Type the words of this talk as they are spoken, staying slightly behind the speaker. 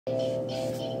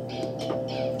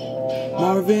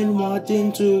Marvin walked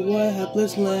into a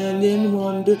helpless land and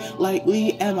wondered,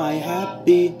 likely, am I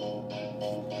happy?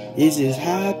 Is this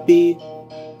happy?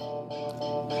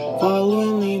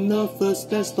 Following in the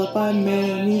footsteps left by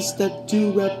man, he stepped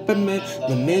to reprimand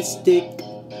the mystic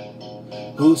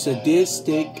who's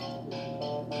sadistic.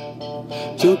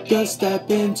 Took a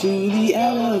step into the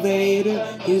elevator.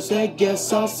 He said,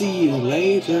 guess I'll see you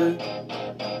later.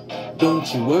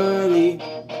 Don't you worry.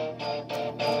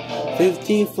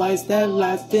 15 flights that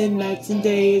lasted nights and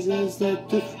days as the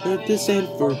descent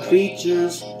for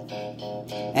creatures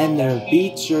and their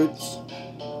beat shirts.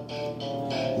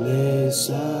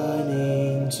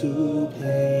 Listening to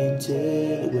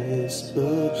painted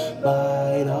whisper,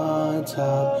 light on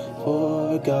top,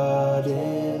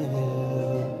 forgotten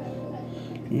hill.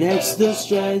 Next, the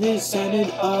stranded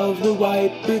descendant of the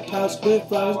white brick house with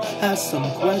flowers asked some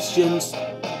questions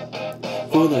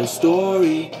for their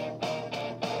story.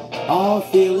 All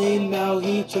feeling now,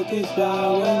 he took his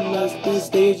bow and left the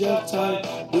stage of time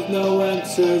with no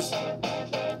answers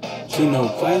to no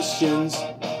questions.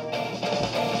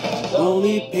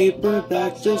 Only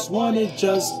paperbacks just wanted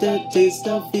just a taste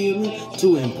of feeling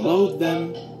to implode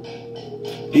them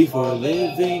before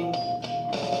living.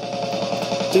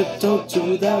 Tiptoed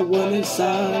to that one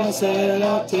inside, I said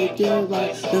I'll take your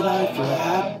life, the life for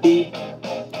happy.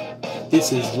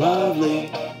 This is lovely.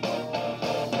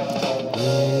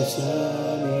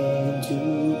 Listening to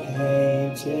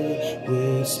painted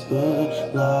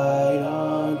whisper, light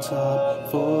on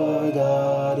top,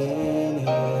 forgotten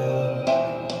hill.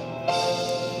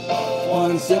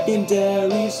 One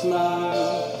secondary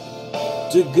smile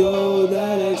to go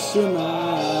that extra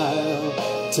mile,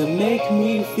 to make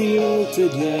me feel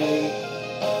today,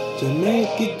 to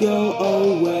make it go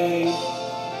away.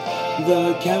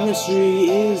 The chemistry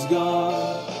is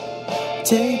gone,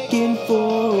 taken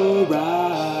for a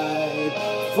ride,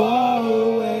 far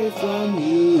away from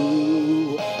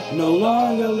you, no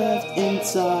longer left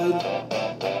inside.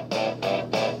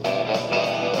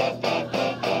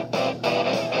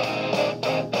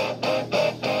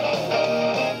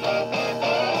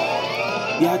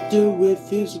 The actor with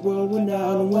his world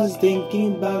renowned was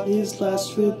thinking about his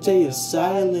last real day of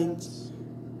silence.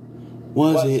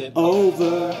 Was it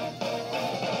over?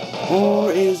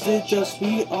 Or is it just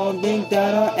we all think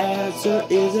that our answer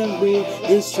isn't real?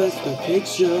 It's just a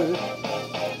picture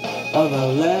of a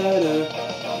letter.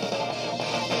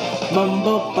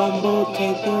 Mumble, bumble,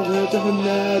 take the words of a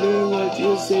matter. What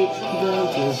you say, girl,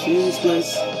 is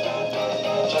useless.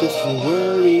 Just to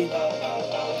worry.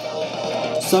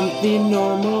 Something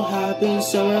normal happens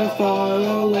somewhere far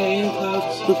away in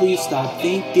clouds. So please stop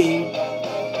thinking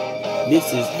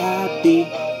this is happy.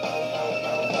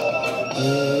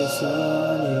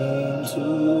 Listening to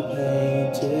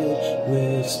painted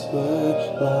whisper,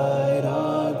 light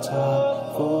on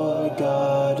top,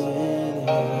 forgotten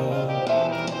hill.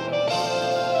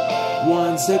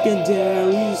 One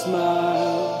secondary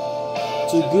smile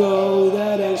to go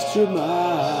that extra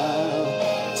mile,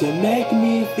 to make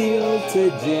me feel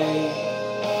today,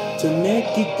 to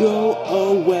make it go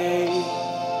away.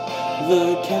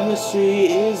 The chemistry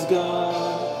is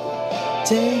gone,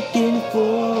 taken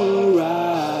for a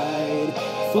ride,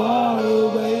 far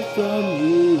away from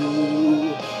you,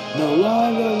 no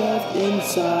longer left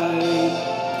inside.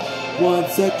 One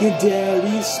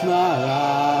secondary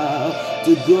smile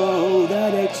to go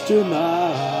that extra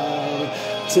mile,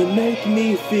 to make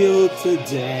me feel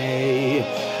today,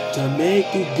 to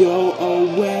make it go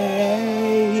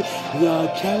away. The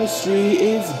chemistry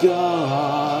is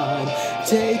gone,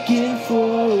 taken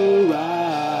for a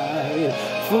ride,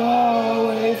 far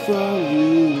away from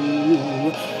you,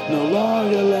 no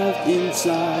longer left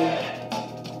inside.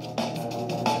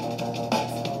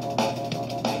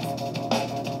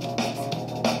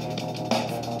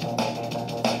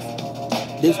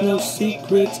 There's no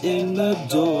secrets in the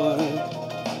door,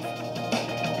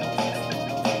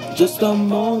 just a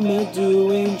moment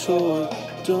doing chore.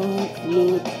 Don't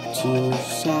look too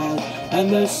sad. And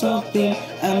there's something,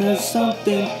 and there's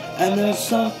something, and there's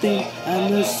something,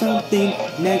 and there's something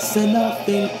next to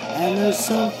nothing. And there's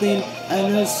something,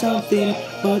 and there's something,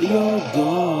 but you're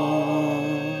gone.